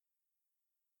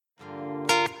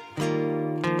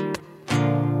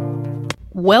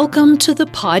Welcome to the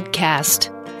podcast.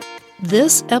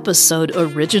 This episode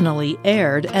originally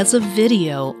aired as a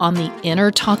video on the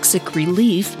Inner Toxic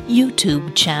Relief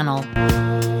YouTube channel.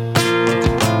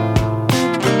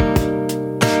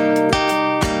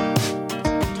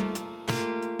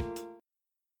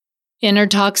 Inner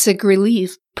Toxic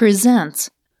Relief presents,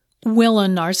 Will a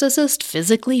Narcissist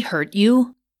Physically Hurt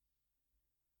You?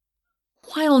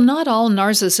 While not all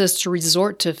narcissists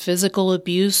resort to physical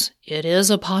abuse, it is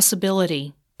a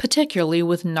possibility, particularly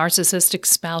with narcissistic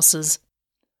spouses.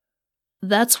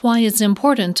 That's why it's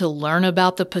important to learn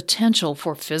about the potential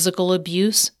for physical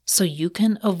abuse so you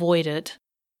can avoid it.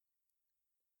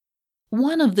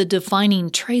 One of the defining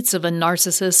traits of a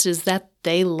narcissist is that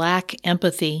they lack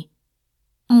empathy.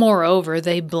 Moreover,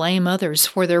 they blame others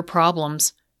for their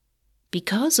problems.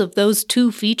 Because of those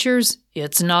two features,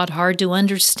 it's not hard to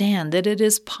understand that it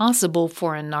is possible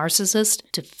for a narcissist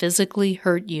to physically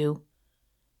hurt you.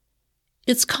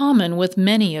 It's common with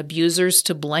many abusers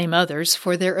to blame others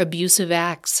for their abusive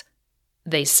acts.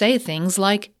 They say things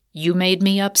like, "You made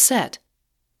me upset."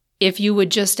 "If you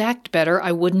would just act better,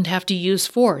 I wouldn't have to use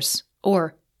force."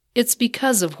 Or, "It's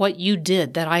because of what you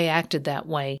did that I acted that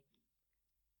way."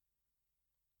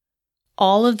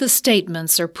 All of the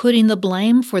statements are putting the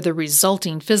blame for the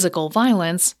resulting physical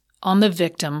violence on the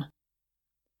victim.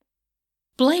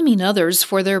 Blaming others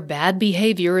for their bad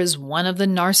behavior is one of the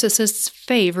narcissist's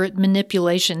favorite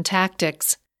manipulation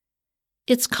tactics.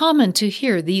 It's common to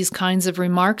hear these kinds of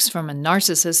remarks from a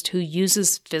narcissist who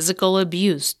uses physical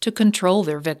abuse to control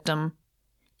their victim.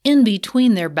 In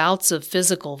between their bouts of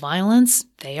physical violence,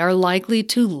 they are likely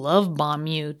to love bomb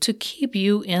you to keep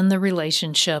you in the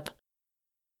relationship.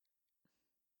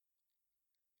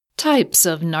 Types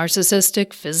of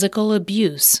narcissistic physical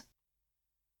abuse.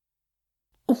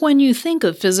 When you think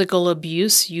of physical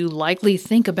abuse, you likely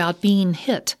think about being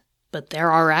hit, but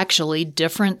there are actually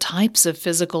different types of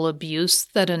physical abuse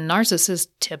that a narcissist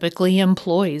typically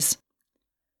employs.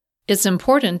 It's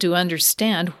important to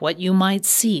understand what you might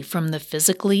see from the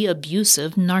physically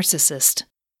abusive narcissist.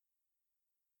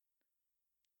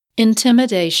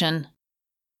 Intimidation.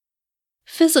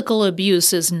 Physical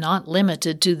abuse is not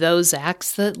limited to those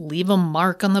acts that leave a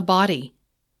mark on the body.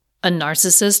 A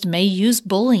narcissist may use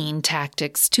bullying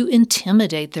tactics to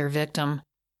intimidate their victim.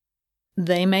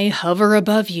 They may hover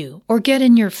above you or get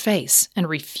in your face and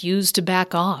refuse to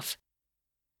back off.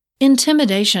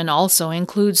 Intimidation also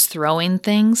includes throwing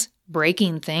things,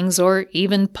 breaking things, or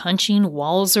even punching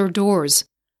walls or doors.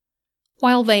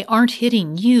 While they aren't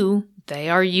hitting you, they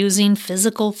are using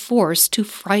physical force to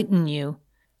frighten you.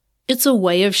 It's a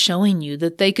way of showing you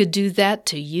that they could do that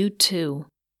to you too.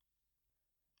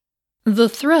 The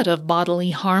threat of bodily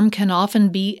harm can often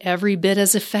be every bit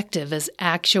as effective as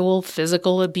actual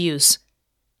physical abuse.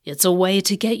 It's a way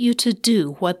to get you to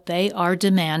do what they are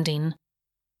demanding.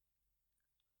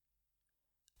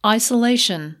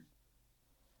 Isolation.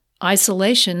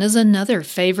 Isolation is another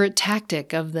favorite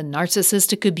tactic of the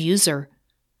narcissistic abuser.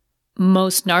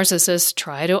 Most narcissists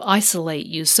try to isolate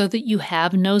you so that you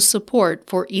have no support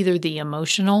for either the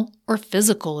emotional or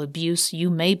physical abuse you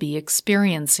may be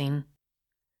experiencing.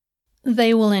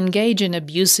 They will engage in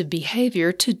abusive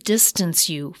behavior to distance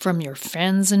you from your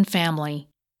friends and family.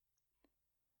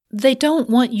 They don't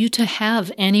want you to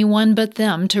have anyone but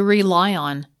them to rely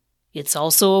on. It's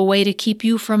also a way to keep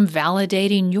you from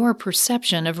validating your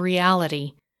perception of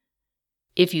reality.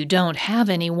 If you don't have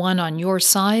anyone on your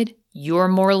side, you're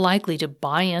more likely to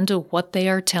buy into what they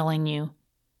are telling you.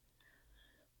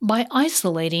 By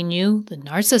isolating you, the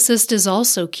narcissist is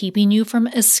also keeping you from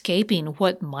escaping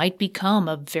what might become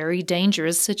a very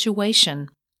dangerous situation.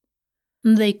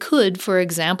 They could, for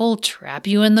example, trap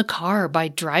you in the car by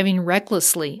driving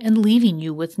recklessly and leaving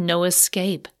you with no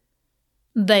escape.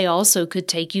 They also could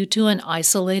take you to an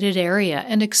isolated area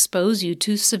and expose you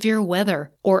to severe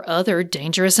weather or other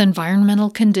dangerous environmental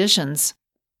conditions.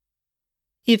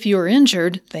 If you're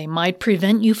injured, they might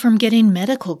prevent you from getting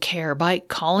medical care by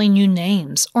calling you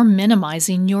names or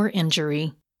minimizing your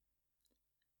injury.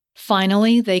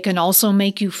 Finally, they can also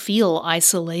make you feel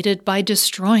isolated by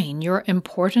destroying your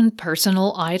important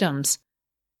personal items.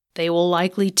 They will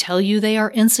likely tell you they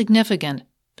are insignificant,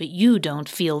 but you don't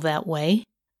feel that way.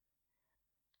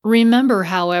 Remember,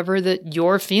 however, that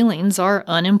your feelings are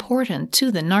unimportant to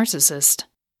the narcissist.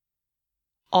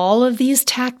 All of these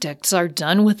tactics are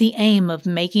done with the aim of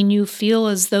making you feel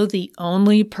as though the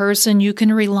only person you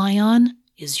can rely on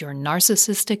is your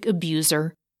narcissistic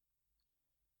abuser.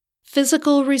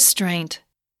 Physical restraint.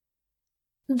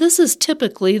 This is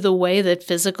typically the way that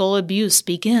physical abuse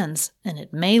begins, and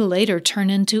it may later turn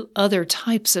into other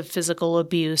types of physical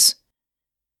abuse.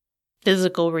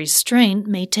 Physical restraint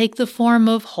may take the form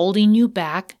of holding you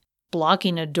back,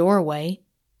 blocking a doorway,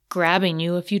 grabbing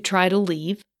you if you try to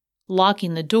leave,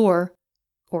 locking the door,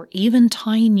 or even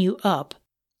tying you up.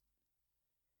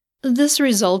 This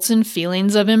results in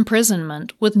feelings of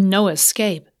imprisonment with no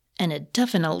escape, and it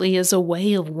definitely is a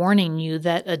way of warning you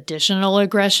that additional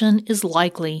aggression is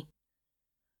likely.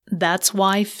 That's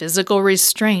why physical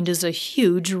restraint is a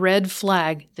huge red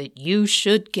flag that you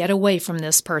should get away from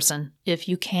this person if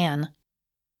you can.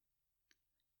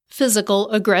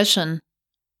 Physical aggression.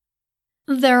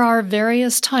 There are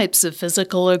various types of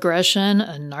physical aggression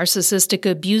a narcissistic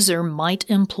abuser might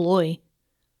employ.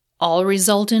 All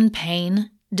result in pain,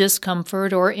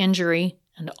 discomfort, or injury,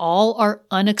 and all are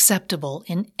unacceptable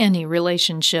in any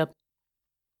relationship.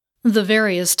 The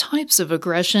various types of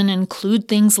aggression include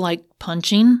things like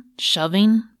punching,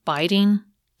 shoving, biting,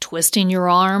 twisting your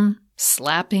arm,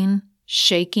 slapping,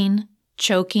 shaking,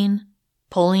 choking,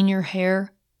 pulling your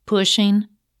hair, pushing,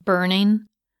 burning,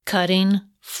 cutting,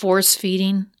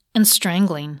 force-feeding, and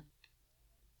strangling.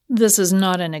 This is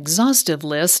not an exhaustive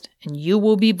list, and you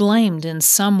will be blamed in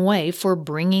some way for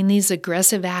bringing these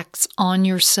aggressive acts on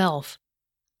yourself.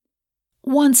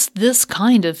 Once this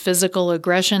kind of physical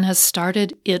aggression has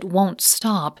started, it won't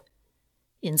stop.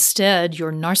 Instead,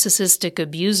 your narcissistic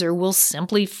abuser will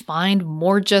simply find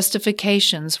more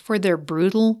justifications for their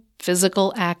brutal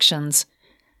physical actions.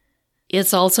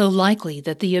 It's also likely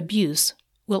that the abuse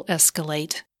will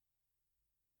escalate.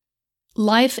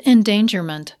 Life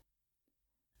endangerment.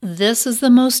 This is the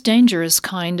most dangerous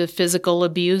kind of physical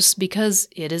abuse because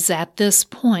it is at this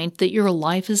point that your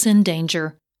life is in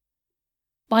danger.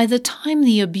 By the time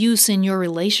the abuse in your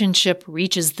relationship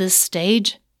reaches this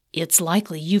stage, it's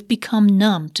likely you've become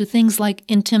numb to things like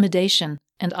intimidation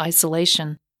and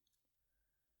isolation.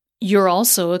 You're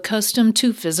also accustomed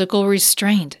to physical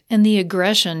restraint, and the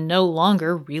aggression no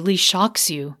longer really shocks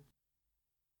you.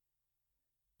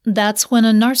 That's when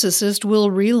a narcissist will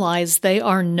realize they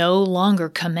are no longer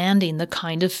commanding the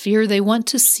kind of fear they want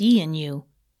to see in you.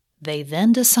 They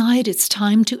then decide it's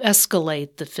time to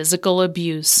escalate the physical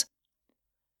abuse.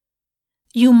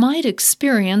 You might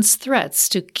experience threats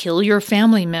to kill your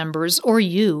family members or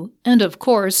you, and of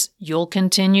course, you'll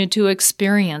continue to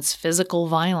experience physical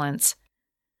violence.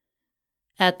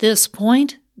 At this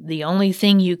point, the only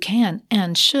thing you can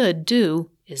and should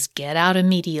do is get out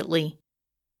immediately.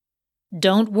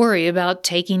 Don't worry about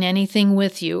taking anything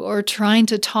with you or trying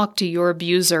to talk to your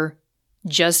abuser.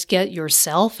 Just get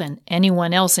yourself and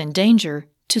anyone else in danger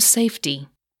to safety.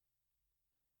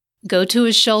 Go to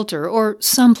a shelter or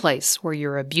someplace where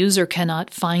your abuser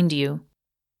cannot find you.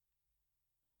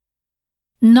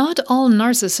 Not all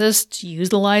narcissists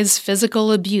utilize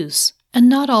physical abuse, and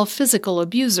not all physical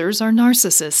abusers are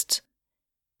narcissists.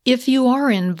 If you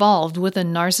are involved with a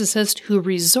narcissist who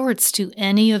resorts to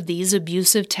any of these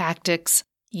abusive tactics,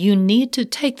 you need to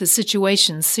take the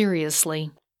situation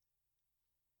seriously.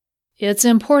 It's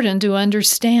important to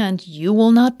understand you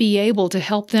will not be able to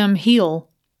help them heal,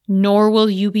 nor will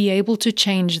you be able to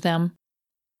change them.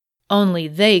 Only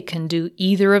they can do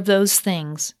either of those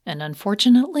things, and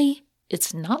unfortunately,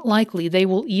 it's not likely they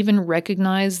will even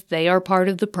recognize they are part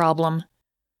of the problem.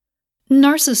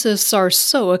 Narcissists are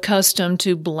so accustomed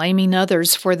to blaming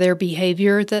others for their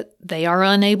behavior that they are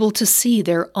unable to see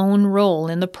their own role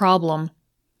in the problem.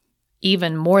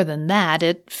 Even more than that,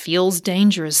 it feels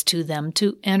dangerous to them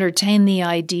to entertain the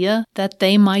idea that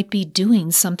they might be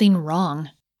doing something wrong.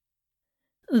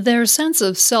 Their sense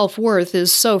of self-worth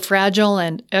is so fragile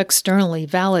and externally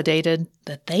validated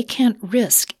that they can't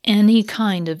risk any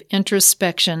kind of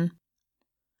introspection.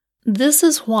 This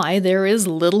is why there is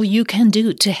little you can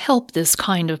do to help this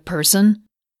kind of person.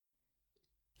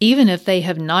 Even if they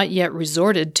have not yet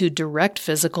resorted to direct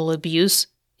physical abuse,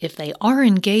 if they are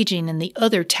engaging in the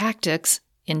other tactics,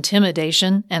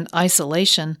 intimidation and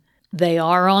isolation, they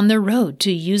are on the road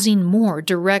to using more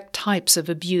direct types of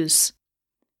abuse.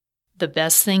 The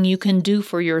best thing you can do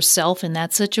for yourself in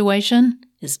that situation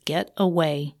is get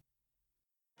away.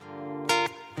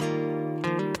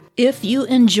 If you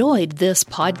enjoyed this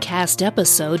podcast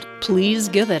episode, please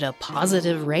give it a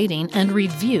positive rating and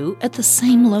review at the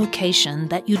same location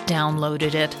that you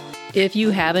downloaded it. If you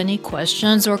have any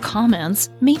questions or comments,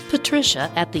 meet Patricia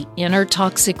at the Inner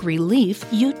Toxic Relief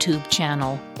YouTube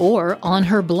channel or on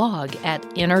her blog at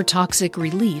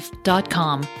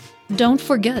innertoxicrelief.com. Don't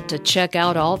forget to check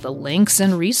out all the links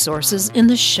and resources in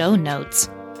the show notes.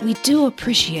 We do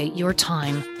appreciate your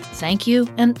time. Thank you,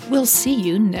 and we'll see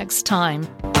you next time.